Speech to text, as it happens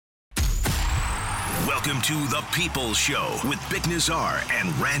Welcome to The People's Show with Bick Nazar and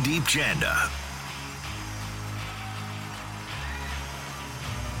Randeep Janda.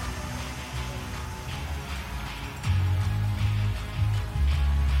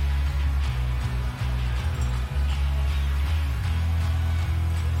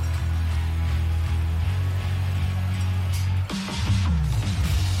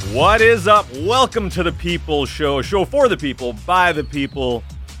 What is up? Welcome to The People's Show, a show for the people, by the people.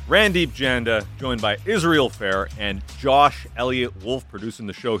 Randeep Janda, joined by Israel Fair and Josh Elliott Wolf, producing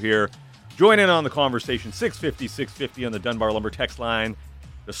the show here. Join in on the conversation, 650-650 on the Dunbar Lumber text line.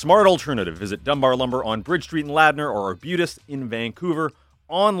 The smart alternative. Visit Dunbar Lumber on Bridge Street in Ladner or Arbutus in Vancouver.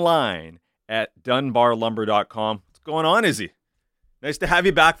 Online at dunbarlumber.com. What's going on, Izzy? Nice to have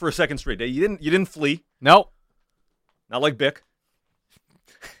you back for a second straight day. You didn't flee. Nope. Not like Bick.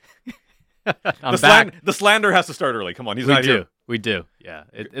 I'm back. The slander has to start early. Come on, he's not here. We do. Yeah,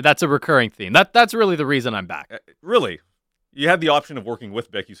 that's a recurring theme. That's really the reason I'm back. Really? You had the option of working with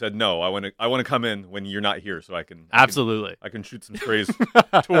Bick. You said no. I want to come in when you're not here, so I can absolutely. I can shoot some sprays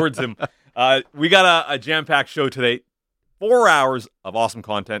towards him. We got a jam-packed show today. 4 hours of awesome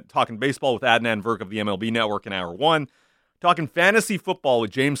content. Talking baseball with Adnan Virk of the MLB Network in hour 1. Talking fantasy football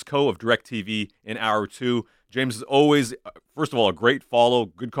with James Coe of DirecTV in hour 2. James is always, first of all, a great follow.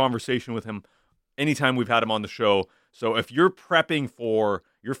 Good conversation with him anytime we've had him on the show. So if you're prepping for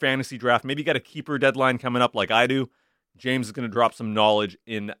your fantasy draft, maybe you got a keeper deadline coming up like I do, James is going to drop some knowledge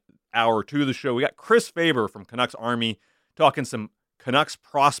in hour 2 of the show. We got Chris Faber from Canucks Army talking some Canucks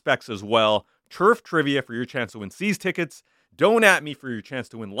prospects as well. Turf trivia for your chance to win C's tickets. Don't at me for your chance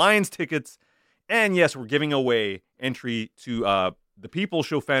to win Lions tickets. And yes, we're giving away entry to the People's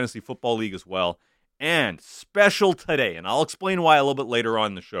Show Fantasy Football League as well. And special today, and I'll explain why a little bit later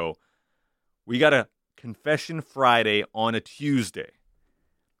on in the show, we got a Confession Friday on a Tuesday.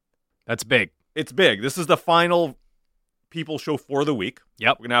 That's big. It's big. This is the final People's Show for the week.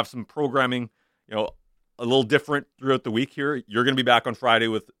 Yep. We're going to have some programming, a little different throughout the week here. You're going to be back on Friday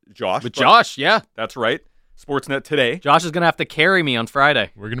with Josh. Josh, yeah. That's right. Sportsnet today. Josh is going to have to carry me on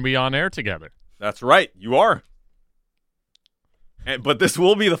Friday. We're going to be on air together. That's right. You are. But this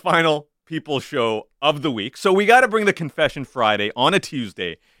will be the final People's Show of the week. So we got to bring the Confession Friday on a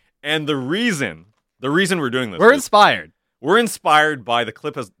Tuesday. And the reason we're doing this, we're inspired. We're inspired by the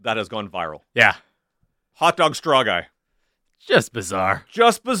clip that has gone viral. Yeah. Hot dog straw guy. Just bizarre,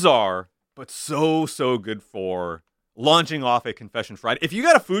 but so good for launching off a Confession Friday. If you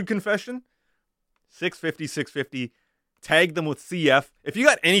got a food confession, 650, tag them with CF. If you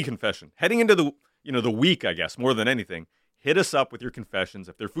got any confession heading into the week, I guess, more than anything, hit us up with your confessions.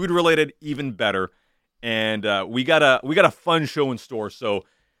 If they're food related, even better. And we got a fun show in store. So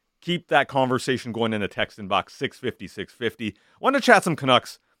keep that conversation going in the text inbox, 650. Want to chat some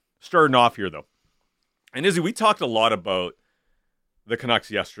Canucks starting off here, though. And Izzy, we talked a lot about the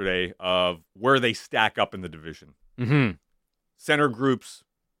Canucks yesterday of where they stack up in the division. Mm-hmm. Center groups,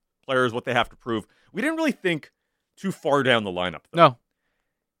 players, what they have to prove. We didn't really think too far down the lineup, though. No.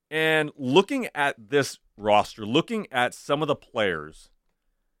 And looking at this roster, looking at some of the players,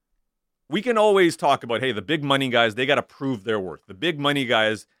 we can always talk about, hey, the big money guys, they got to prove their worth. The big money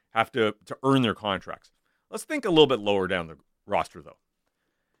guys have to earn their contracts. Let's think a little bit lower down the roster, though.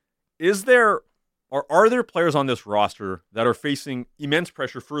 Are there players on this roster that are facing immense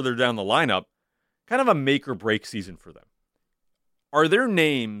pressure further down the lineup, kind of a make or break season for them? Are there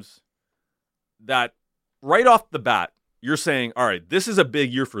names that right off the bat, you're saying, all right, this is a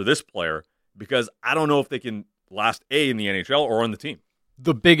big year for this player because I don't know if they can last in the NHL or on the team?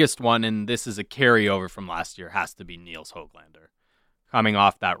 The biggest one, and this is a carryover from last year, has to be Niels Höglander. Coming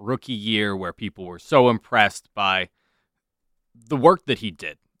off that rookie year where people were so impressed by the work that he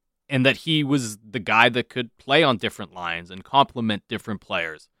did and that he was the guy that could play on different lines and complement different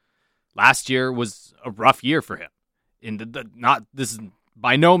players. Last year was a rough year for him. This is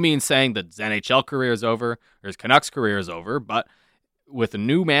by no means saying that his NHL career is over or his Canucks career is over, but with a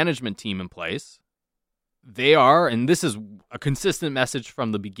new management team in place, they are, and this is a consistent message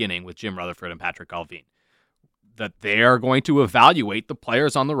from the beginning with Jim Rutherford and Patrick Allvin, that they are going to evaluate the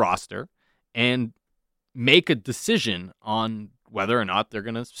players on the roster and make a decision on whether or not they're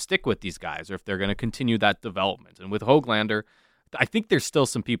going to stick with these guys or if they're going to continue that development. And with Höglander, I think there's still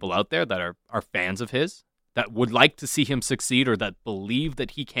some people out there that are fans of his, that would like to see him succeed or that believe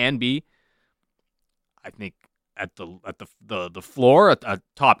that he can be, I think, at the floor, a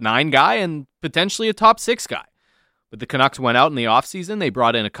top 9 guy and potentially a top 6 guy. But the Canucks went out in the offseason. They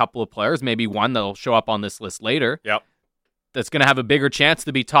brought in a couple of players, maybe one that'll show up on this list later. Yep. That's going to have a bigger chance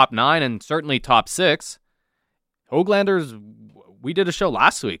to be top 9 and certainly top 6. Höglander's, we did a show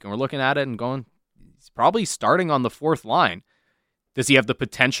last week and we're looking at it and going, he's probably starting on the fourth line. Does he have the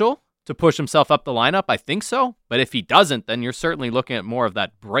potential to push himself up the lineup? I think so. But if he doesn't, then you're certainly looking at more of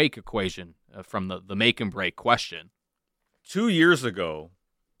that break equation from the make and break question. 2 years ago,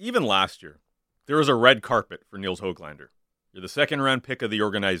 even last year, there was a red carpet for Nils Höglander. You're the second-round pick of the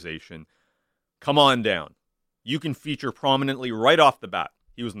organization. Come on down. You can feature prominently right off the bat.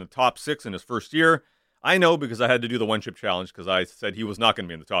 He was in the top 6 in his first year. I know because I had to do the one-chip challenge because I said he was not going to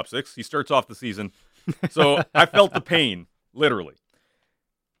be in the top 6. He starts off the season. So I felt the pain, literally.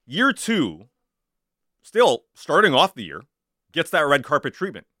 Year 2, still starting off the year, gets that red carpet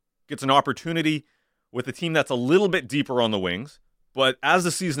treatment. Gets an opportunity with a team that's a little bit deeper on the wings. But as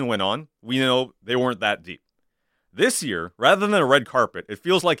the season went on, we know they weren't that deep. This year, rather than a red carpet, it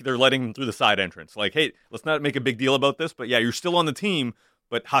feels like they're letting him through the side entrance. Like, hey, let's not make a big deal about this, but yeah, you're still on the team,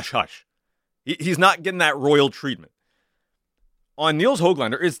 but hush, hush. He's not getting that royal treatment. On Nils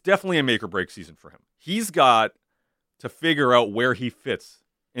Höglander, it's definitely a make-or-break season for him. He's got to figure out where he fits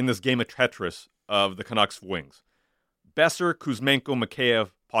in this game of Tetris of the Canucks wings. Besser, Kuzmenko, Mikheyev,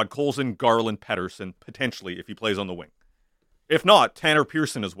 Podkolzin, Garland, Pettersson, potentially, if he plays on the wing. If not, Tanner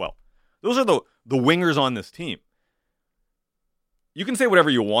Pearson as well. Those are the wingers on this team. You can say whatever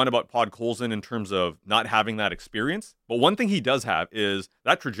you want about Podkolzin in terms of not having that experience, but one thing he does have is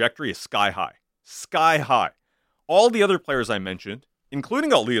that trajectory is sky high. Sky high. All the other players I mentioned,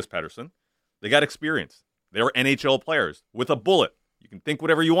 including Elias Pettersson, they got experience. They were NHL players with a bullet. You can think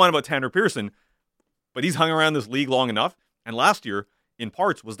whatever you want about Tanner Pearson, but he's hung around this league long enough, and last year, in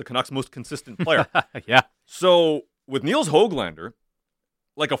parts, was the Canucks' most consistent player. Yeah. So with Nils Höglander,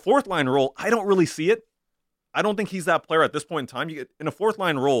 like a fourth-line role, I don't really see it. I don't think he's that player at this point in time. You get in a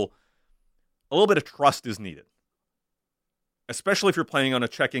fourth-line role, a little bit of trust is needed, especially if you're playing on a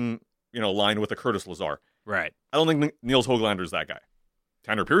checking, line with a Curtis Lazar. Right. I don't think Nils Höglander is that guy.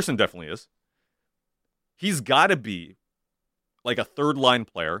 Tanner Pearson definitely is. He's got to be like a third-line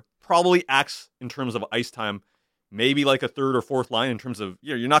player, probably acts in terms of ice time, maybe like a third or fourth line in terms of,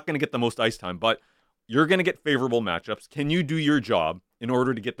 you're not going to get the most ice time, but you're going to get favorable matchups. Can you do your job in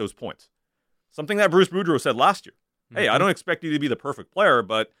order to get those points? Something that Bruce Boudreau said last year. Hey, I don't expect you to be the perfect player,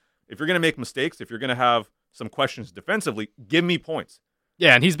 but if you're going to make mistakes, if you're going to have some questions defensively, give me points.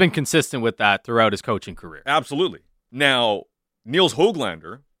 Yeah, and he's been consistent with that throughout his coaching career. Absolutely. Now, Nils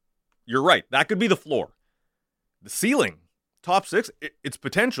Höglander, you're right. That could be the floor. The ceiling, top 6, it's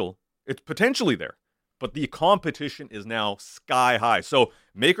potential. It's potentially there. But the competition is now sky high. So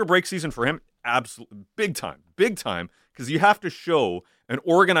make or break season for him, absolutely big time, because you have to show an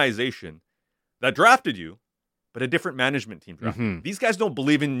organization that drafted you, but a different management team drafted you. These guys don't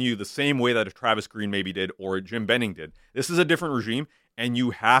believe in you the same way that a Travis Green maybe did or a Jim Benning did. This is a different regime, and you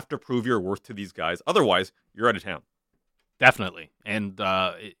have to prove your worth to these guys. Otherwise, you're out of town. Definitely. And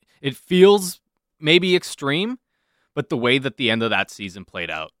it feels maybe extreme, but the way that the end of that season played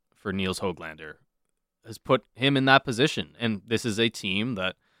out for Nils Höglander has put him in that position. And this is a team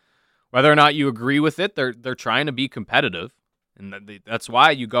that, whether or not you agree with it, they're trying to be competitive. And that's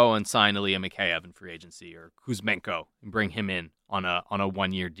why you go and sign Ilya Mikheyev in free agency or Kuzmenko and bring him in on a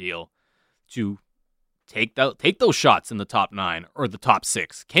 1-year deal to take those shots in the top 9 or the top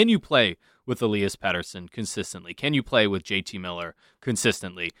 6. Can you play with Elias Pettersson consistently? Can you play with JT Miller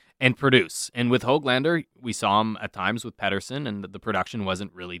consistently and produce? And with Höglander, we saw him at times with Pettersson, and the production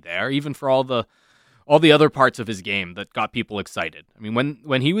wasn't really there, even for all the other parts of his game that got people excited. I mean,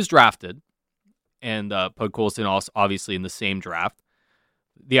 when he was drafted, and Podkolzin also obviously in the same draft,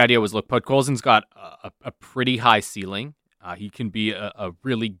 the idea was, look, Podkolzin's got a pretty high ceiling. He can be a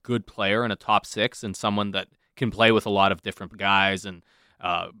really good player in a top 6 and someone that can play with a lot of different guys and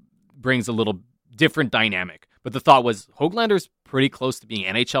brings a little different dynamic. But the thought was Höglander's pretty close to being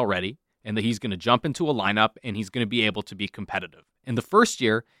NHL ready and that he's going to jump into a lineup and he's going to be able to be competitive. In the first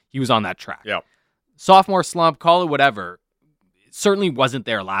year, he was on that track. Yeah. Sophomore slump, call it whatever, it certainly wasn't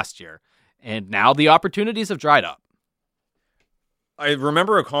there last year. And now the opportunities have dried up. I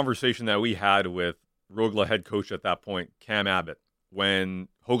remember a conversation that we had with Rögle head coach at that point, Cam Abbott, when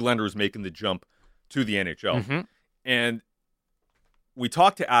Höglander was making the jump to the NHL. And we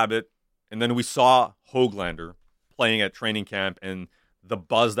talked to Abbott, and then we saw Höglander playing at training camp and the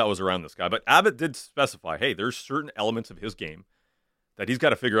buzz that was around this guy. But Abbott did specify, hey, there's certain elements of his game that he's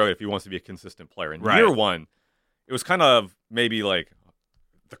got to figure out if he wants to be a consistent player. In year 1, it was kind of maybe like,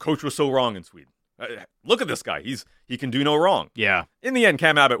 the coach was so wrong in Sweden. Look at this guy. He can do no wrong. Yeah. In the end,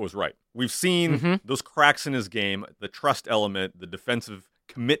 Cam Abbott was right. We've seen those cracks in his game, the trust element, the defensive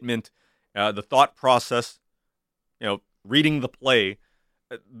commitment, the thought process, reading the play.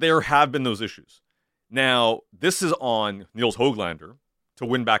 There have been those issues. Now, this is on Nils Höglander to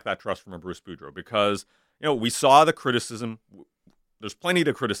win back that trust from a Bruce Boudreau, because we saw the criticism. There's plenty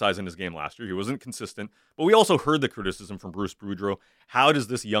to criticize in his game last year. He wasn't consistent, but we also heard the criticism from Bruce Boudreau. How does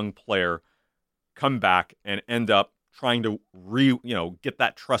this young player come back and end up trying to get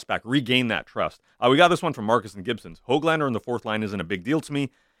that trust back, regain that trust? We got this one from Marcus and Gibson's. Höglander in the fourth line isn't a big deal to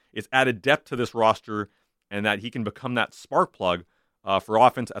me. It's added depth to this roster, and that he can become that spark plug for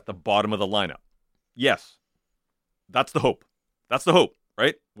offense at the bottom of the lineup. Yes, that's the hope. That's the hope,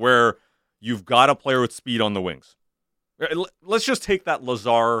 right? Where you've got a player with speed on the wings. Let's just take that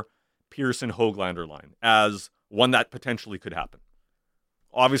Lazar, Pearson, Höglander line as one that potentially could happen.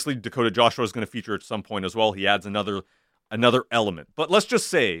 Obviously, Dakota Joshua is going to feature at some point as well. He adds another element. But let's just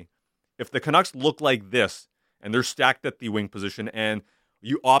say, if the Canucks look like this, and they're stacked at the wing position, and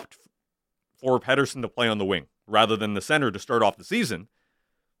you opt for Pettersson to play on the wing rather than the center to start off the season,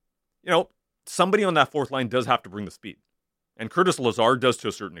 somebody on that fourth line does have to bring the speed. And Curtis Lazar does to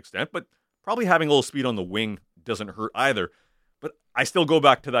a certain extent, but probably having a little speed on the wing doesn't hurt either. But I still go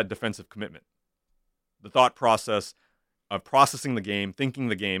back to that defensive commitment. The thought process of processing the game, thinking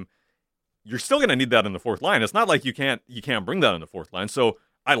the game. You're still going to need that in the fourth line. It's not like you can't bring that in the fourth line. So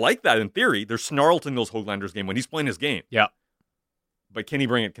I like that in theory. There's snarl in those Höglander's game when he's playing his game. Yeah. But can he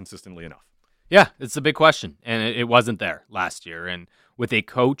bring it consistently enough? Yeah, it's a big question. And it wasn't there last year. And with a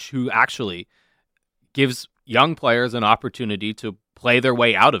coach who actually gives young players an opportunity to play their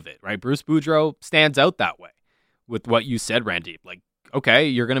way out of it, right? Bruce Boudreau stands out that way with what you said, Randy. Like, okay,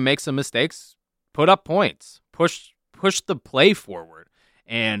 you're going to make some mistakes, put up points, push the play forward.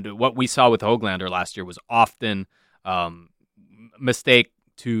 And what we saw with Höglander last year was often mistake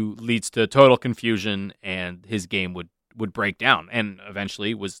leads to total confusion, and his game would break down, and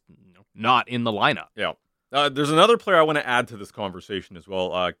eventually was not in the lineup. Yeah. There's another player I want to add to this conversation as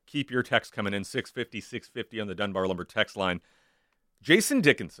well. Keep your text coming in, 650 on the Dunbar Lumber text line. Jason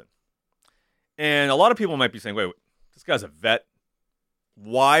Dickinson. And a lot of people might be saying, wait, this guy's a vet.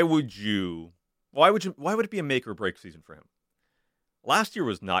 Why would it be a make or break season for him? Last year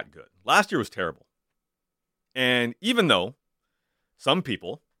was not good. Last year was terrible. And even though some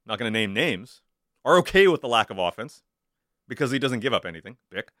people, not going to name names, are okay with the lack of offense because he doesn't give up anything,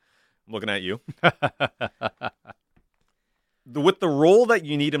 Bick, I'm looking at you. With the role that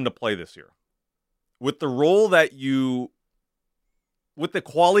you need him to play this year, with the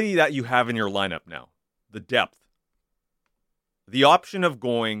quality that you have in your lineup now, the depth, the option of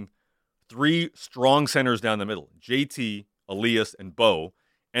going three strong centers down the middle, JT, Elias, and Bo,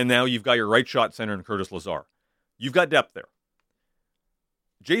 and now you've got your right shot center in Curtis Lazar. You've got depth there.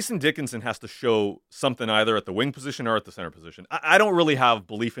 Jason Dickinson has to show something either at the wing position or at the center position. I don't really have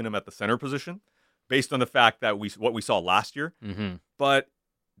belief in him at the center position based on the fact that what we saw last year. Mm-hmm. But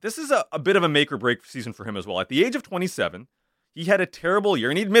this is a bit of a make or break season for him as well. At the age of 27, he had a terrible year,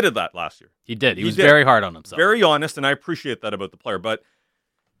 and he admitted that last year. He did. He was very hard on himself. Very honest, and I appreciate that about the player. But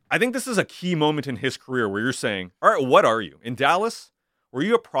I think this is a key moment in his career where you're saying, all right, what are you? In Dallas, were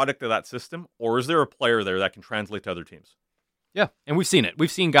you a product of that system, or is there a player there that can translate to other teams? Yeah, and we've seen it.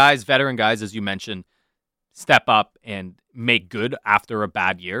 We've seen guys, veteran guys, as you mentioned, step up and make good after a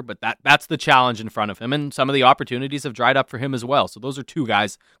bad year, but that's the challenge in front of him, and some of the opportunities have dried up for him as well. So those are two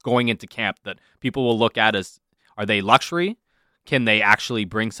guys going into camp that people will look at as, are they luxury? Can they actually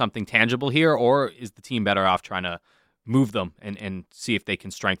bring something tangible here, or is the team better off trying to move them and see if they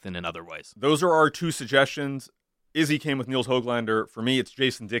can strengthen in other ways? Those are our two suggestions. Izzy came with Niels Höglander. For me, it's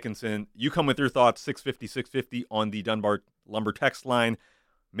Jason Dickinson. You come with your thoughts, 650 on the Dunbar Lumber text line.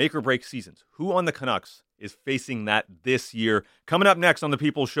 Make or break seasons. Who on the Canucks is facing that this year? Coming up next on the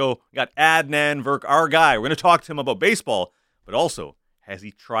People's Show, we got Adnan Virk, our guy. We're going to talk to him about baseball, but also, has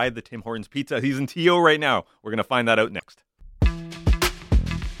he tried the Tim Hortons pizza? He's in TO right now. We're going to find that out next.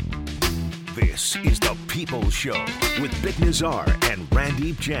 This is the People's Show with Bick Nazar and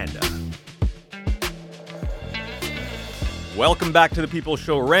Randeep Janda. Welcome back to the People's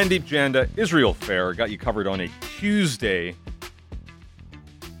Show. Randeep Janda, Israel Fair, got you covered on a Tuesday.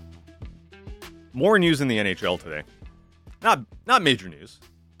 More news in the NHL today. Not major news,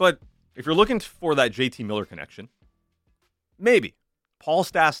 but if you're looking for that JT Miller connection, maybe. Paul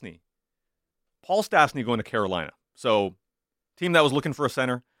Stastny going to Carolina. So, team that was looking for a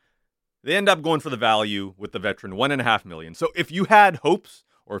center, they end up going for the value with the veteran, $1.5 million. So if you had hopes,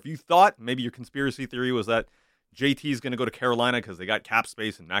 or if you thought maybe your conspiracy theory was that JT is going to go to Carolina because they got cap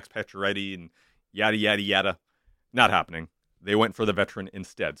space and Max Pacioretty and yada, yada, yada, not happening. They went for the veteran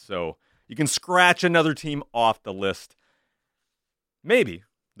instead. So you can scratch another team off the list. Maybe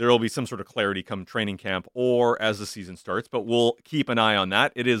there will be some sort of clarity come training camp or as the season starts, but we'll keep an eye on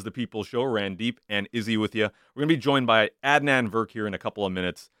that. It is the People's Show. Randeep and Izzy with you. We're going to be joined by Adnan Virk here in a couple of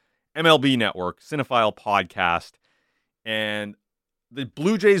minutes. MLB Network, Cinephile Podcast, and the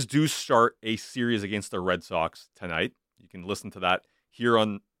Blue Jays do start a series against the Red Sox tonight. You can listen to that here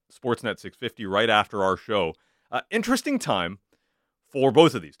on Sportsnet 650 right after our show. Interesting time for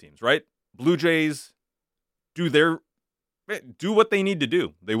both of these teams, right? Blue Jays do what they need to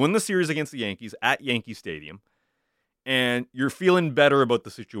do. They win the series against the Yankees at Yankee Stadium, and you're feeling better about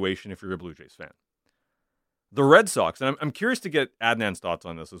the situation if you're a Blue Jays fan. The Red Sox, and I'm curious to get Adnan's thoughts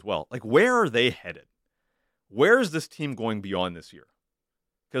on this as well. Like, where are they headed? Where is this team going beyond this year?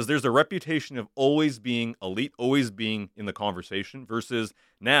 Because there's a reputation of always being elite, always being in the conversation, versus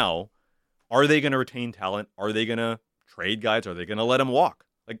now, are they going to retain talent? Are they going to trade guys? Are they going to let them walk?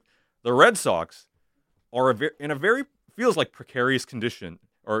 Like, the Red Sox are in a very, feels like precarious condition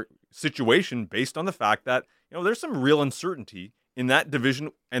or situation based on the fact that, there's some real uncertainty in that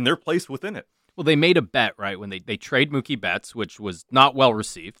division and their place within it. Well, they made a bet, right, when they trade Mookie Betts, which was not well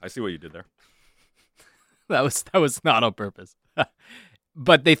received. I see what you did there. That was not on purpose.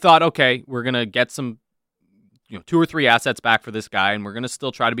 But they thought, okay, we're going to get some 2 or 3 assets back for this guy, and we're going to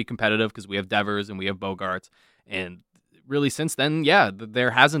still try to be competitive because we have Devers and we have Bogarts. And really since then,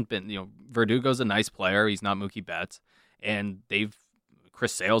 there hasn't been, Verdugo's a nice player. He's not Mookie Betts. And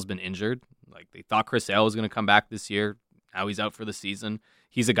Chris Sale's been injured. Like, they thought Chris Sale was going to come back this year. Now he's out for the season.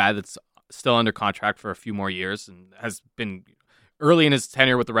 He's a guy that's still under contract for a few more years and has been early in his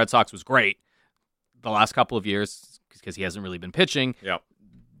tenure with the Red Sox was great. The last couple of years, because he hasn't really been pitching. Yeah.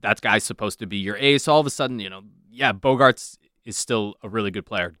 That guy's supposed to be your ace. All of a sudden, Bogarts is still a really good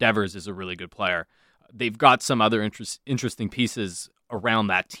player. Devers is a really good player. They've got some other interesting pieces around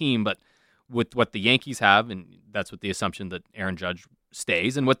that team, but with what the Yankees have, and that's with the assumption that Aaron Judge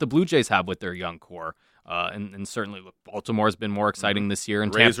stays, and what the Blue Jays have with their young core, and certainly look, Baltimore has been more exciting this year.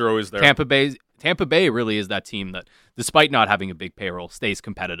 And Rays are always there. Tampa Bay really is that team that, despite not having a big payroll, stays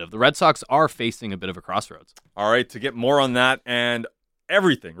competitive. The Red Sox are facing a bit of a crossroads. All right, to get more on that and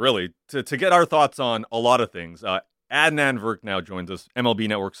everything, really, to get our thoughts on a lot of things, Adnan Virk now joins us, MLB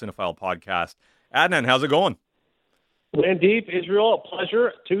Network Cinephile Podcast. Adnan, how's it going? Randeep, Israel, a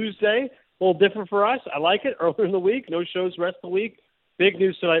pleasure. Tuesday, a little different for us. I like it. Earlier in the week, no shows rest of the week. Big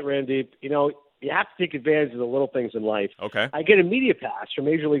news tonight, Randeep. You have to take advantage of the little things in life. Okay. I get a media pass from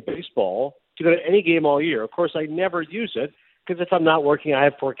Major League Baseball to go to any game all year. Of course, I never use it because if I'm not working, I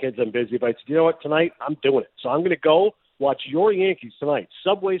have 4 kids, I'm busy. But I said, you know what, tonight I'm doing it. So I'm going to go watch your Yankees tonight.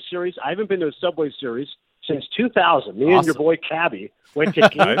 Subway Series. I haven't been to a Subway Series since 2000. Me and your boy Cabby went to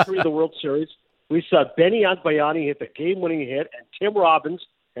Game 3 of the World Series. We saw Benny Agbayani hit the game-winning hit, and Tim Robbins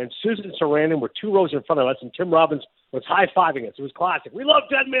and Susan Sarandon were 2 rows in front of us, and Tim Robbins was high-fiving us. It was classic. We love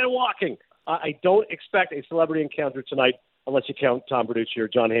Dead Man Walking. I don't expect a celebrity encounter tonight unless you count Tom Bertucci or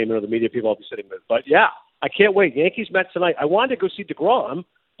John Heyman or the media people I'll be sitting with. But, yeah, I can't wait. Yankees Mets tonight. I wanted to go see DeGrom,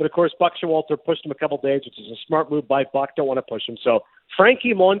 but, of course, Buck Showalter pushed him a couple days, which is a smart move by Buck. Don't want to push him. So,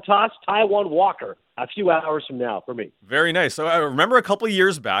 Frankie Montas, Taijuan Walker, a few hours from now for me. Very nice. So I remember a couple of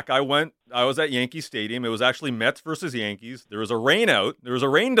years back, I was at Yankee Stadium. It was actually Mets versus Yankees. There was a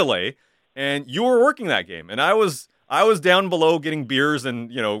rain delay, and you were working that game. And I was down below getting beers and,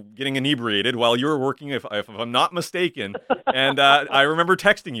 getting inebriated while you were working, if I'm not mistaken. And I remember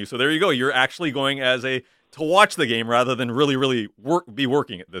texting you. So there you go. You're actually going to watch the game rather than really be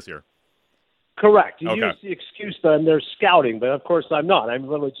working it this year. Correct. You use the excuse that they're scouting, but of course I'm not. I'm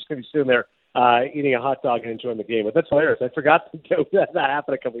literally just going to be sitting there eating a hot dog and enjoying the game. But that's hilarious. I forgot that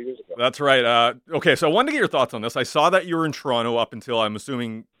happened a couple of years ago. That's right. Okay, so I wanted to get your thoughts on this. I saw that you were in Toronto up until, I'm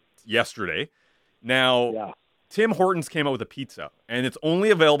assuming, yesterday. Now, Tim Hortons came out with a pizza, and it's only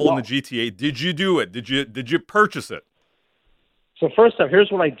available in the GTA. Did you do it? Did you purchase it? So first off,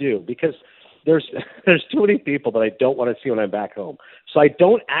 here's what I do, because there's too many people that I don't want to see when I'm back home. So I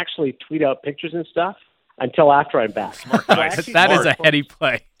don't actually tweet out pictures and stuff until after I'm back. Smart guys. That is a heady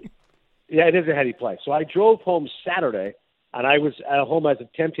play. Yeah, it is a heady play. So I drove home Saturday, and I was at home as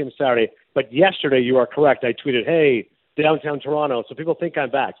of 10 p.m. Saturday. But yesterday, you are correct. I tweeted, hey, downtown Toronto. So people think I'm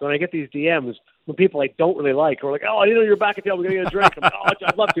back. So when I get these DMs from people I don't really like, who are like, oh, I didn't know you were back in town. We're going to get a drink. I'm like, oh,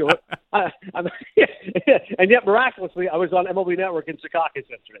 I'd love to. And yet, miraculously, I was on MLB Network in Secaucus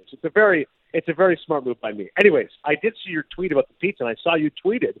yesterday. So it's a very smart move by me. Anyways, I did see your tweet about the pizza, and I saw you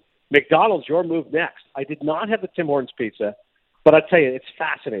tweeted, McDonald's, your move next. I did not have the Tim Hortons pizza, but I'll tell you, it's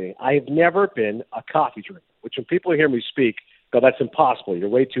fascinating. I have never been a coffee drinker, which when people hear me speak, go, that's impossible. You're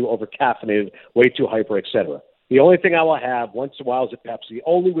way too over-caffeinated, way too hyper, etc. The only thing I will have once in a while is a Pepsi,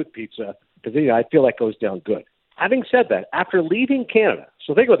 only with pizza, because I feel that goes down good. Having said that, after leaving Canada,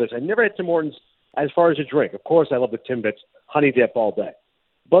 so think about this, I never had Tim Hortons as far as a drink. Of course, I love the Timbits, honey dip all day.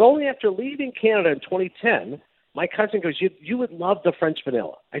 But only after leaving Canada in 2010, my cousin goes, you would love the French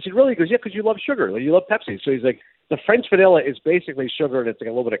vanilla. I said, really? He goes, yeah, because you love sugar. You love Pepsi. So he's like, the French vanilla is basically sugar and it's like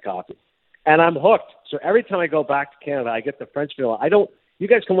a little bit of coffee. And I'm hooked. So every time I go back to Canada, I get the French vanilla. You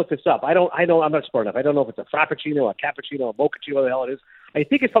guys can look this up. I'm not smart enough. I don't know if it's a Frappuccino, a Cappuccino, a Mochaccino, what the hell it is. I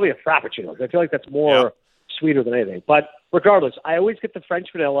think it's probably a Frappuccino. I feel like that's more sweeter than anything. But regardless, I always get the French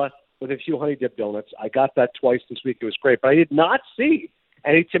vanilla with a few honey dip donuts. I got that twice this week. It was great. But I did not see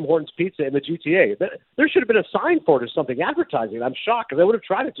any Tim Hortons pizza in the GTA. There should have been a sign for it or something advertising. I'm shocked because I would have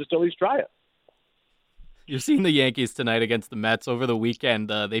tried it just to at least try it. You're seeing the Yankees tonight against the Mets. Over the weekend,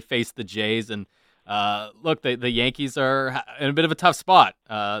 they faced the Jays, and look, the Yankees are in a bit of a tough spot.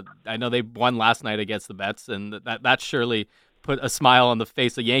 I know they won last night against the Mets, and that surely put a smile on the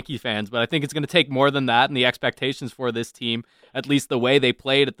face of Yankee fans. But I think it's going to take more than that, and the expectations for this team, at least the way they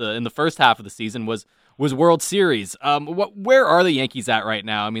played in the first half of the season, was World Series. Where are the Yankees at right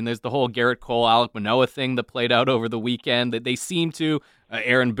now? I mean, there's the whole Garrett Cole, Alek Manoah thing that played out over the weekend. They seem to.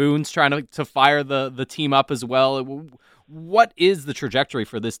 Aaron Boone's trying to fire the team up as well. What is the trajectory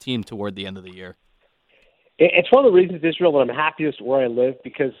for this team toward the end of the year? It's one of the reasons, Israel, that I'm happiest where I live,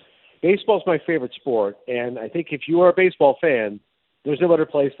 because baseball is my favorite sport, and I think if you are a baseball fan, there's no better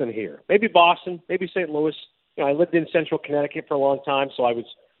place than here. Maybe Boston, maybe St. Louis. I lived in central Connecticut for a long time, so I was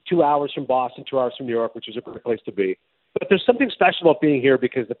 2 hours from Boston, 2 hours from New York, which is a great place to be. But there's something special about being here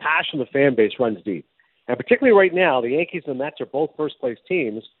because the passion of the fan base runs deep. And particularly right now, the Yankees and the Mets are both first-place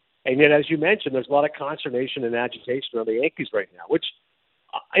teams, and yet, as you mentioned, there's a lot of consternation and agitation on the Yankees right now, which,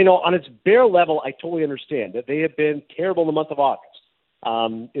 on its bare level, I totally understand that they have been terrible in the month of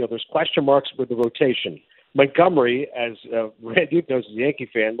August. There's question marks with the rotation. Montgomery, as Randy knows, as a Yankee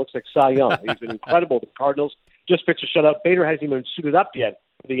fan, looks like Cy Young. He's been incredible with the Cardinals. Just pitched a shutout. Bader hasn't even suited up yet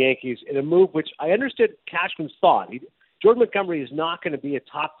for the Yankees in a move which I understood Cashman's thought. Jordan Montgomery is not going to be a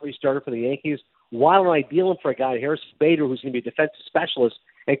top 3 starter for the Yankees. Why don't I deal him for a guy, Harrison Bader, who's going to be a defensive specialist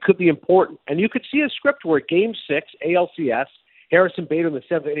and could be important? And you could see a script where Game 6, ALCS, Harrison Bader in the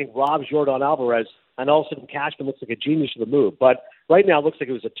 7th inning robs Jordan Alvarez, and all of a sudden Cashman looks like a genius of the move. But right now it looks like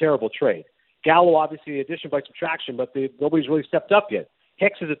it was a terrible trade. Gallo, obviously, addition by subtraction, but nobody's really stepped up yet.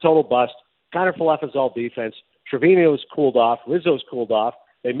 Hicks is a total bust. Connor Falefa is all defense. Trevino's cooled off. Rizzo's cooled off.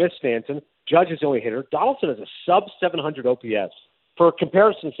 They missed Stanton. Judge is the only hitter. Donaldson has a sub-700 OPS. For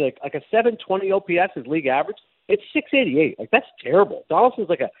comparison's sake, like a 720 OPS is league average. It's 688. That's terrible. Donaldson's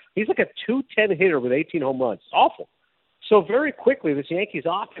he's like a 210 hitter with 18 home runs. It's awful. So very quickly, this Yankees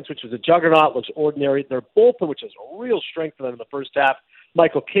offense, which was a juggernaut, looks ordinary. Their bullpen, which is a real strength for them in the first half.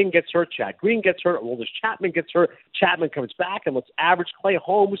 Michael King gets hurt. Chad Green gets hurt. Aroldis Chapman gets hurt. Chapman comes back and looks average. Clay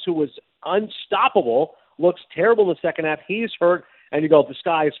Holmes, who was unstoppable, looks terrible in the second half. He's hurt, and you go, the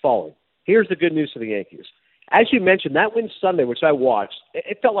sky is falling. Here's the good news for the Yankees. As you mentioned, that win Sunday, which I watched,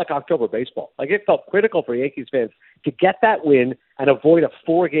 it felt like October baseball. It felt critical for Yankees fans to get that win and avoid a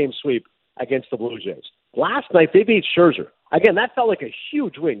 4-game sweep against the Blue Jays. Last night, they beat Scherzer. Again, that felt like a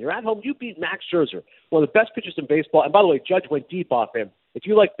huge win. You're at home, you beat Max Scherzer, one of the best pitchers in baseball. And by the way, Judge went deep off him. If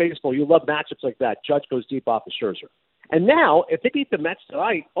you like baseball, you love matchups like that. Judge goes deep off of Scherzer. And now, if they beat the Mets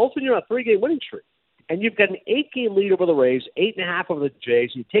tonight, all of a sudden you're on a 3-game winning streak. And you've got an 8-game lead over the Rays, 8.5 over the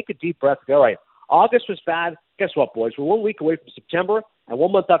Jays. You take a deep breath and go, all right, August was bad. Guess what, boys? We're 1 week away from September, and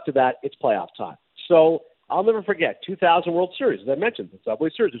 1 month after that, it's playoff time. So I'll never forget 2000 World Series, as I mentioned, the Subway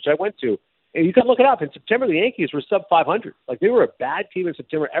Series, which I went to. And you can look it up. In September, the Yankees were sub-500. They were a bad team in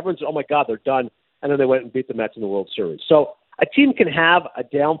September. Everyone said, oh, my God, they're done. And then they went and beat the Mets in the World Series. So a team can have a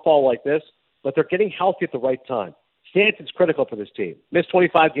downfall like this, but they're getting healthy at the right time. Stanton's critical for this team. Missed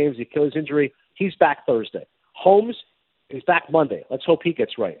 25 games, the Achilles injury. He's back Thursday. Holmes is back Monday. Let's hope he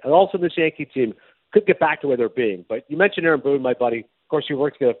gets right. And also this Yankee team could get back to where they're being. But you mentioned Aaron Boone, my buddy. Of course, we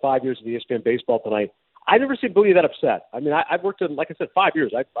worked together 5 years at ESPN Baseball Tonight. I've never seen Boone that upset. I mean, I've worked with him, like I said, 5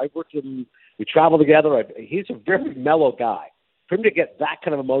 years. I've worked with him. We travel together. He's a very mellow guy. For him to get that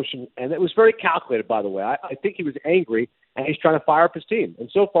kind of emotion, and it was very calculated, by the way. I think he was angry, and he's trying to fire up his team. And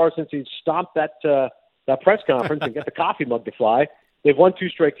so far, since he stomped that press conference and got the coffee mug to fly, they've won 2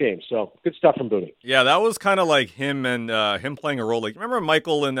 straight games. So good stuff from Boone. Yeah, that was kind of like him and him playing a role. Remember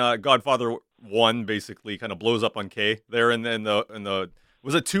Michael in Godfather 1 basically kind of blows up on Kay there in the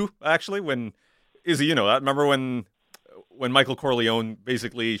was it 2 actually when Izzy, remember when Michael Corleone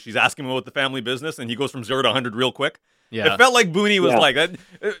basically she's asking him about the family business and he goes from 0 to 100 real quick. Yeah, it felt like Booney was like that.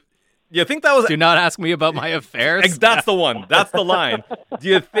 Do you think that was? Do not ask me about my affairs. That's the one. That's the line. Do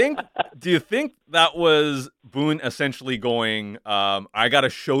you think that was Boone essentially going, I got to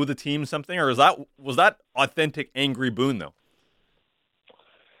show the team something, or was that authentic angry Boone though?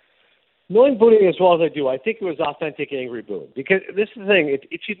 Knowing Boone as well as I do, I think it was authentic angry Boone. Because this is the thing,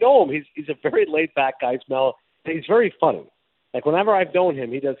 if you know him, he's a very laid-back guy, Mel, and he's very funny. Like, whenever I've known him,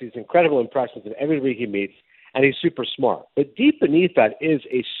 he does these incredible impressions of everybody he meets, and he's super smart. But deep beneath that is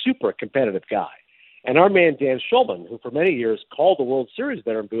a super competitive guy. And our man, Dan Schulman, who for many years called the World Series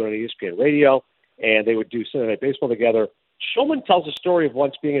there in Boone on ESPN Radio, and they would do Sunday Night Baseball together, Schulman tells a story of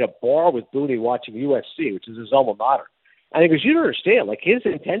once being in a bar with Boone watching USC, which is his alma mater. And he goes, you don't understand, like, his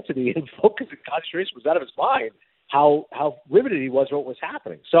intensity and focus and concentration was out of his mind, how riveted he was at what was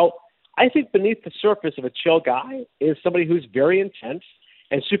happening. So I think beneath the surface of a chill guy is somebody who's very intense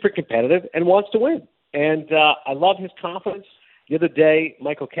and super competitive and wants to win. And I love his confidence. The other day,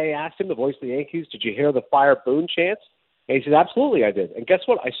 Michael Kay asked him, the voice of the Yankees, did you hear the Fire Boone chants? And he said, absolutely, I did. And guess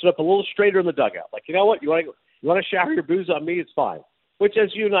what? I stood up a little straighter in the dugout. Like, you know what? You want to shower your booze on me? It's fine. Which,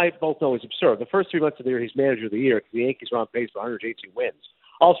 as you and I both know, is absurd. The first 3 months of the year, he's manager of the year because the Yankees are on pace for 118 wins.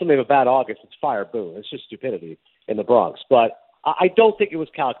 Also, they have a bad August. It's Fire Boone. It's just stupidity in the Bronx. But I don't think it was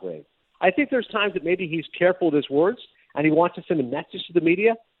calculated. I think there's times that maybe he's careful with his words and he wants to send a message to the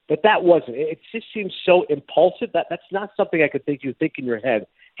media, but that wasn't. It just seems so impulsive. That's not something I could think you think in your head,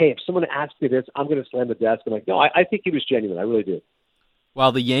 hey, if someone asks me this, I'm going to slam the desk. I'm like, no, I think he was genuine. I really do.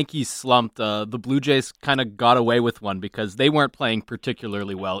 While the Yankees slumped, the Blue Jays kind of got away with one because they weren't playing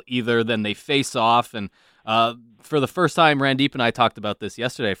particularly well either. Then they face off, and for the first time, Randeep and I talked about this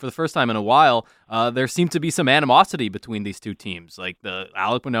yesterday, for the first time in a while, there seemed to be some animosity between these two teams. Like the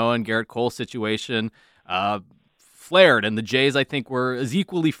Alek Manoah and Garrett Cole situation flared, and the Jays, I think, were as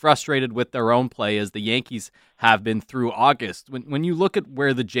equally frustrated with their own play as the Yankees have been through August. When you look at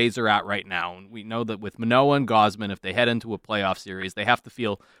where the Jays are at right now, and we know that with Manoah and Gausman, if they head into a playoff series, they have to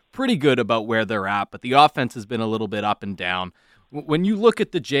feel pretty good about where they're at, but the offense has been a little bit up and down. When you look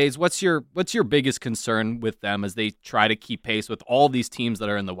at the Jays, what's your biggest concern with them as they try to keep pace with all these teams that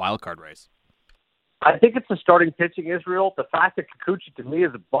are in the wild card race? I think it's the starting pitching, Israel. The fact that Kikuchi, to me,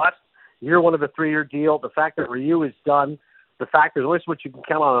 is a bust. Year one of a 3-year deal. The fact that Ryu is done. The fact there's always what you can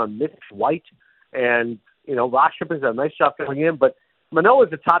count on Mitch White. And, Ross Shipping's done a nice job filling in. But Manoah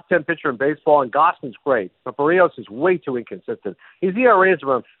is a top 10 pitcher in baseball, and Gausman's great. But Barrios is way too inconsistent. His ERA is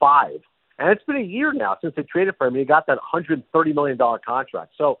around 5. And it's been a year now since they traded for him, and he got that $130 million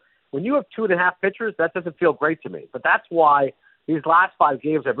contract. So when you have 2.5 pitchers, that doesn't feel great to me. But that's why these last 5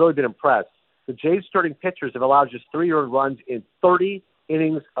 games I've really been impressed. The Jays starting pitchers have allowed just 3 earned runs in 30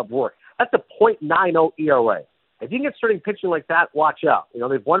 innings of work. That's a .90 ERA. If you can get starting pitching like that, watch out.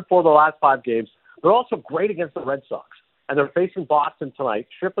 They've won 4 of the last 5 games. They're also great against the Red Sox. And they're facing Boston tonight.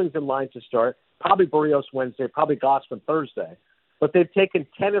 Stripling's in line to start. Probably Barrios Wednesday. Probably Gausman Thursday. But they've taken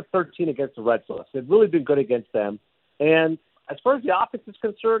 10 of 13 against the Red Sox. They've really been good against them. And as far as the offense is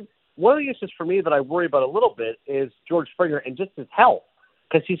concerned, one of the issues for me that I worry about a little bit is George Springer and just his health.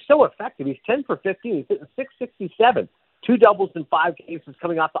 Because he's so effective. He's 10 for 15. He's hitting .667. 2 doubles in 5 games since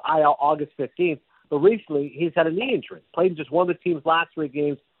coming off the IL August 15th. But recently, he's had a knee injury. Played in just one of the team's last 3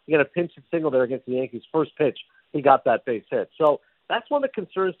 games. He got a pinch hit single there against the Yankees. First pitch, he got that base hit. So that's one of the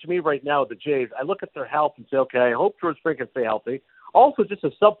concerns to me right now with the Jays. I look at their health and say, okay, I hope George Springer can stay healthy. Also, just a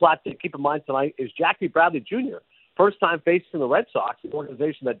subplot to keep in mind tonight is Jackie Bradley Jr., first time facing the Red Sox, the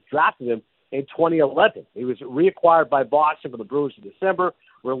organization that drafted him in 2011. He was reacquired by Boston from the Brewers in December,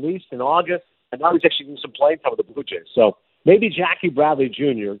 released in August, and now he's actually doing some playing time with the Blue Jays. So maybe Jackie Bradley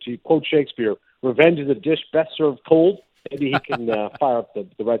Jr., to quote Shakespeare, revenge is a dish best served cold. Maybe he can fire up the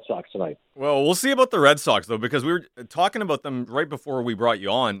Red Sox tonight. Well, we'll see about the Red Sox, though, because we were talking about them right before we brought you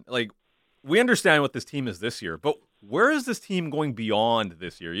on. Like, we understand what this team is this year, but where is this team going beyond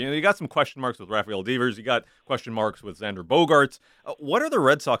this year? You got some question marks with Rafael Devers. You got question marks with Xander Bogaerts. What are the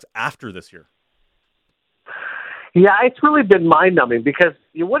Red Sox after this year? Yeah, it's really been mind-numbing because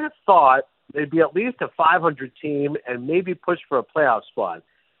you would have thought they'd be at least a 500 team and maybe push for a playoff spot.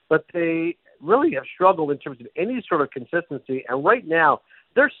 But they really have struggled in terms of any sort of consistency. And right now,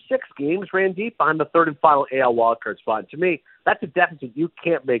 they're 6 games, Randeep, behind the third and final AL wildcard spot. And to me, that's a deficit you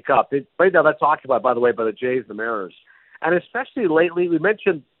can't make up. Right now, that's occupied, by the way, by the Jays and the Mariners. And especially lately, we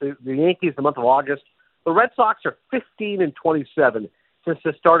mentioned the Yankees in the month of August. The Red Sox are 15-27 since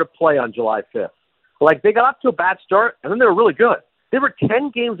the start of play on July 5th. Like, they got off to a bad start, and then they were really good. They were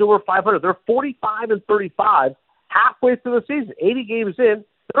 10 games over 500. They're 45-35 halfway through the season. 80 games in,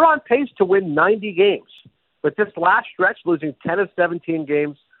 they're on pace to win 90 games. But this last stretch, losing 10 of 17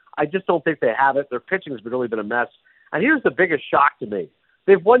 games, I just don't think they have it. Their pitching has really been a mess. And here's the biggest shock to me.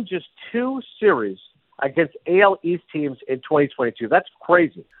 they've won just 2 series against AL East teams in 2022. That's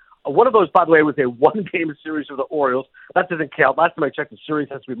crazy. One of those, by the way, was a 1-game series with the Orioles. That doesn't count. Last time I checked, the series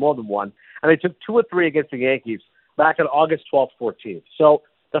has to be more than 1. And they took 2 or 3 against the Yankees back on August 12th, 14th. So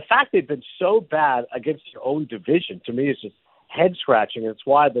the fact they've been so bad against their own division, to me, is just head-scratching. And it's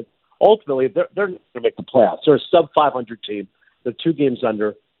why that ultimately they're going to make the playoffs. They're a sub-500 team. They're 2 games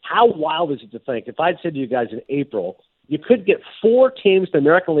under. How wild is it to think, if I'd said to you guys in April, you could get 4 teams in the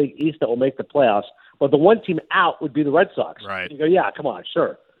American League East that will make the playoffs, but the one team out would be the Red Sox. Right. You go, yeah, come on,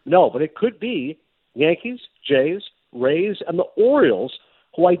 sure. No, but it could be Yankees, Jays, Rays, and the Orioles,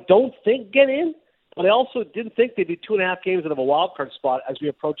 who I don't think get in, but I also didn't think they'd be 2.5 games out of a wild card spot as we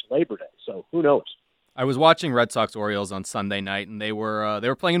approach Labor Day. So who knows? I was watching Red Sox Orioles on Sunday night, and they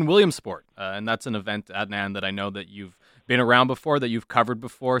were playing in Williamsport, and that's an event, Adnan, that I know that you've been around before, that you've covered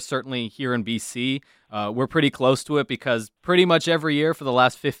before. Certainly here in BC, we're pretty close to it because pretty much every year for the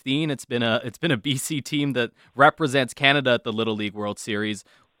last 15, it's been a BC team that represents Canada at the Little League World Series.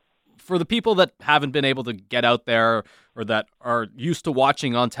 For the people that haven't been able to get out there or that are used to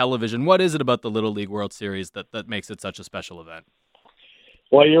watching on television, what is it about the Little League World Series that makes it such a special event?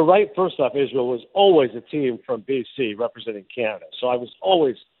 Well, you're right. First off, Israel was always a team from BC representing Canada. So I was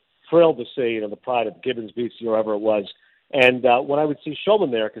always thrilled to see, the pride of Gibbons, BC, or wherever it was. And when I would see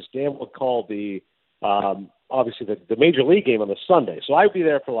Showman there, because Dan would call obviously the Major League game on the Sunday. So I'd be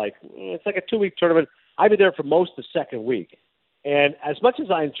there for it's like a 2-week tournament. I'd be there for most of the second week. And as much as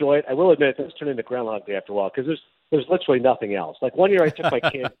I enjoy it, I will admit it does turn into Groundhog Day after a while because there's literally nothing else. Like one year I took my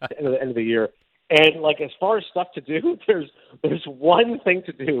kids at the end of the year, and as far as stuff to do, there's one thing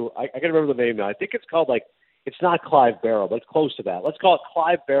to do. I got to remember the name now. I think it's called it's not Clive Barrow, but it's close to that. Let's call it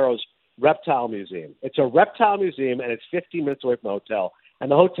Clive Barrow's Reptile Museum. It's a reptile museum, and it's 15 minutes away from the hotel. And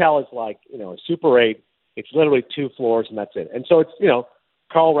the hotel is a Super 8. It's literally 2 floors, and that's it. And so it's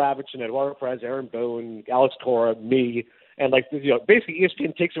Carl Ravitch and Eduardo Perez, Aaron Boone, Alex Cora, me. And basically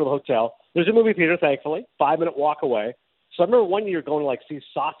ESPN takes over the hotel. There's a movie theater, thankfully, 5-minute walk away. So I remember one year going to see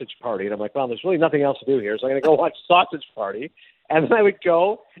Sausage Party, and I'm like, well, there's really nothing else to do here, so I'm going to go watch Sausage Party. And then I would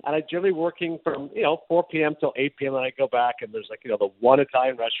go, and I'd generally working from 4 p.m. till 8 p.m. And I'd go back, and there's the one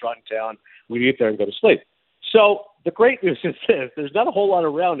Italian restaurant in town. We'd eat there and go to sleep. So the great news is this: there's not a whole lot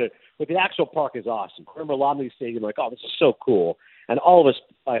around it, but the actual park is awesome. I remember a lot of these stadiums oh, this is so cool. And all of us,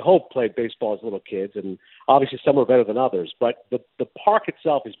 I hope, played baseball as little kids, and obviously some were better than others. But the park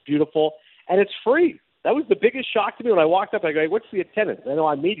itself is beautiful, and it's free. That was the biggest shock to me when I walked up. I go, hey, what's the attendance? I know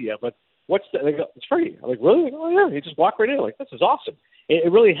I'm media, but they go, it's free. I'm like, really? They go, oh, yeah. You just walk right in. I'm like, this is awesome.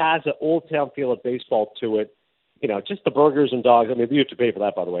 It really has an old town feel of baseball to it. Just the burgers and dogs. I mean, you have to pay for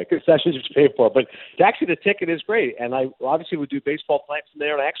that, by the way. Concessions you have to pay for. But actually, the ticket is great. And I obviously would do baseball plants in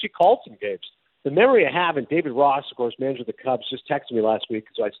there, and I actually called some games. The memory I have, and David Ross, of course, manager of the Cubs, just texted me last week,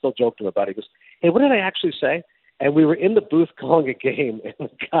 so I still joked to him about it. He goes, hey, what did I actually say? And we were in the booth calling a game, and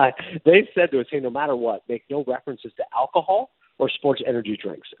they said to us, hey, no matter what, make no references to alcohol or sports energy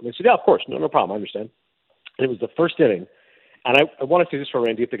drinks. And we said, yeah, of course, no problem, I understand. And it was the first inning, and I want to say this for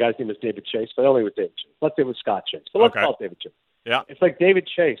Randy, if the guy's name is David Chase, but only with David Chase. Let's say it was Scott Chase, but let's call it David Chase. Yeah. It's like David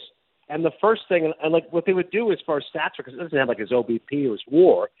Chase. And the first thing, and what they would do as far as stats, because it doesn't have his OBP, it was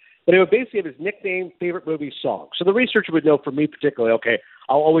WAR, but it would basically have his nickname, favorite movie, song. So the researcher would know for me particularly, okay,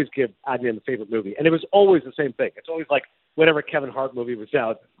 I'll always give Adnan the favorite movie. And it was always the same thing. It's always whenever Kevin Hart movie was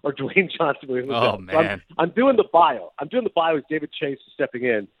out or Dwayne Johnson movie was out. Oh, man. So I'm doing the bio. I'm doing the bio as David Chase is stepping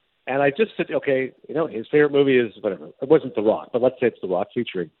in. And I just said, okay, his favorite movie is whatever. It wasn't The Rock, but let's say it's The Rock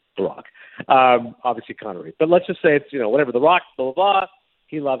featuring The Rock. Obviously Connery. But let's just say it's, whatever, The Rock, blah, blah, blah.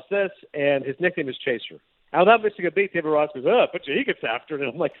 He loves this. And his nickname is Chaser. And without missing a beat, David Ross goes, but he gets after it.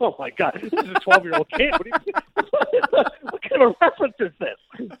 And I'm like, oh, my God, this is a 12-year-old kid. What kind of reference is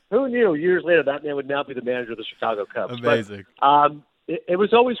this? Who knew years later that man would now be the manager of the Chicago Cubs? Amazing. But, it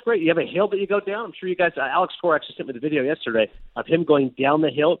was always great. You have a hill that you go down. I'm sure you guys, Alex Cora actually sent me the video yesterday of him going down the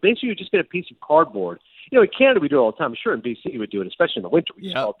hill. Basically, you just get a piece of cardboard. In Canada, we do it all the time. I'm sure in BC, you would do it, especially in the winter. We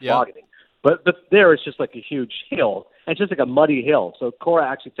just call it tobogganing. But there, it's just a huge hill. And it's just a muddy hill. So Cora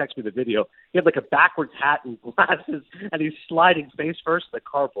actually texted me the video. He had a backwards hat and glasses, and he's sliding face first to the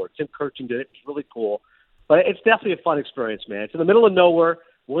cardboard. Tim Kirchin did it. It's really cool. But it's definitely a fun experience, man. It's in the middle of nowhere,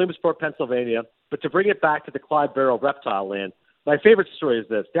 Williamsport, Pennsylvania. But to bring it back to the Clyde Barrow reptile land, my favorite story is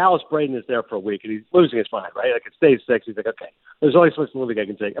this. Dallas Braden is there for a week, and he's losing his mind, right? It stays 6. He's like, okay, there's only so much living I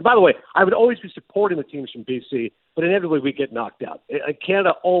can take. And by the way, I would always be supporting the teams from BC, but inevitably we get knocked out.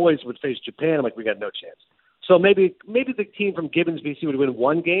 Canada always would face Japan. I'm like, we got no chance. So maybe the team from Gibbons, BC would win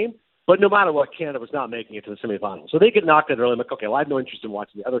one game, but no matter what, Canada was not making it to the semifinals. So they get knocked out early. I'm like, okay, well, I have no interest in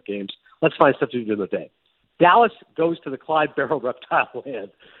watching the other games. Let's find stuff to do in the day. Dallas goes to the Clyde Barrow Reptile Land.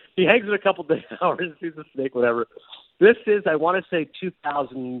 He hangs it a couple of hours, sees a snake, whatever. This is, I want to say,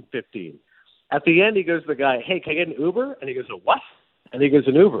 2015. At the end, he goes to the guy, hey, can I get an Uber? And he goes, a what? And he goes,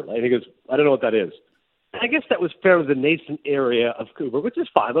 an Uber. And he goes, I don't know what that is. I guess that was fairly the nascent area of Uber, which is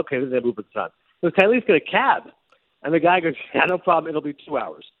fine. Okay, they have Uber at the time. He goes, can I at least get a cab? And the guy goes, yeah, no problem. It'll be 2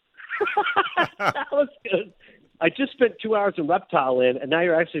 hours. That was good. I just spent 2 hours in Reptile Land, and now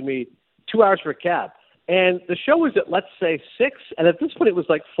you're asking me 2 hours for a cab. And the show was at, let's say, 6, and at this point it was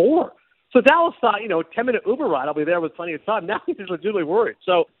like 4. So Dallas thought, 10-minute Uber ride, I'll be there with plenty of time. Now he's legitimately worried.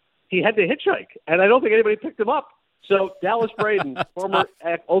 So he had to hitchhike, and I don't think anybody picked him up. So Dallas Braden, former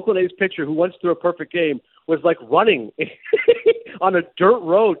Oakland A's pitcher who once threw a perfect game, was like running on a dirt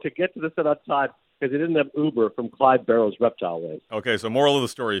road to get to the set on time because he didn't have Uber from Clyde Barrow's Reptile Land. Okay, so moral of the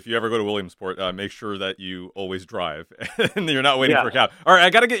story, if you ever go to Williamsport, make sure that you always drive and you're not waiting for a cab. All right, I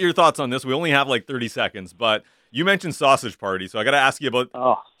got to get your thoughts on this. We only have like 30 seconds, but you mentioned sausage party, so I got to ask you about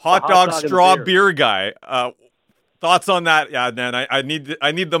hot dog straw beer guy. Thoughts on that? Yeah, man, I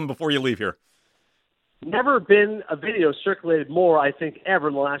need them before you leave here. Never been a video circulated more, I think, ever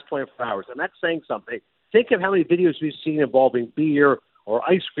in the last 24 hours. And that's saying something. Think of how many videos we've seen involving beer or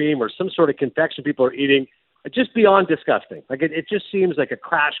ice cream or some sort of confection people are eating. It's just beyond disgusting. Like it just seems like a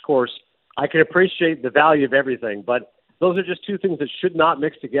crash course. I can appreciate the value of everything, but those are just two things that should not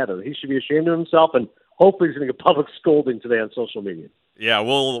mix together. He should be ashamed of himself, and hopefully he's going to get public scolding today on social media. Yeah,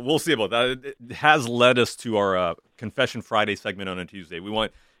 we'll see about that. It has led us to our Confession Friday segment on a Tuesday. We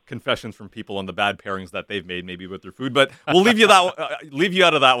want confessions from people on the bad pairings that they've made, maybe with their food. But we'll leave you out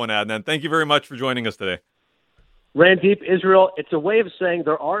of that one, Adnan. Thank you very much for joining us today. Randeep, Israel, it's a way of saying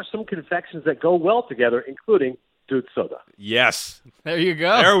there are some confections that go well together, including Dude Soda. Yes. There you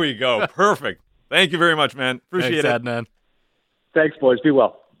go. There we go. Perfect. Thank you very much, man. Appreciate it. Adnan. Thanks, boys. Be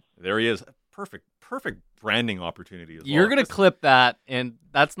well. There he is. Perfect branding opportunity as well. You're going to clip that, and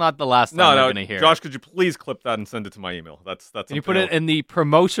that's not the last time we're going to hear. Josh, could you please clip that and send it to my email? That's. Can you put it in the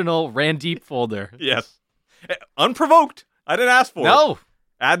promotional Randeep folder? Yes. Unprovoked. I didn't ask for it. No.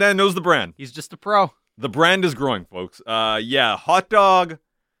 Adnan knows the brand. He's just a pro. The brand is growing, folks. Hot dog,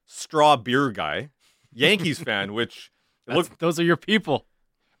 straw beer guy, Yankees fan, which... those are your people.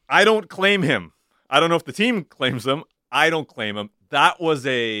 I don't claim him. I don't know if the team claims him. I don't claim him. That was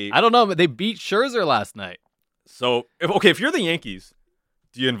I don't know, but they beat Scherzer last night. So, if you're the Yankees,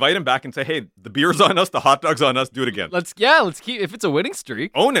 do you invite him back and say, hey, the beer's on us, the hot dog's on us, do it again? Let's keep, if it's a winning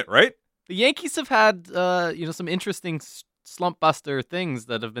streak. Own it, right? The Yankees have had, some interesting slump buster things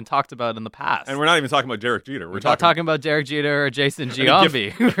that have been talked about in the past. And we're not even talking about Derek Jeter. We're not talking about Derek Jeter or Jason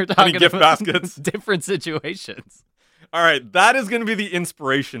Giambi. We're talking gift about baskets. Different situations. All right, that is going to be the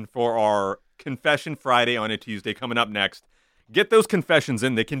inspiration for our Confession Friday on a Tuesday coming up next. Get those confessions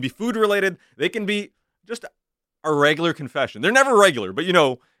in. They can be food-related. They can be just a regular confession. They're never regular, but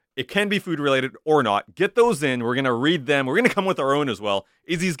it can be food-related or not. Get those in. We're going to read them. We're going to come with our own as well.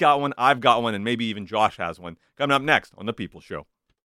 Izzy's got one. I've got one. And maybe even Josh has one. Coming up next on The People Show.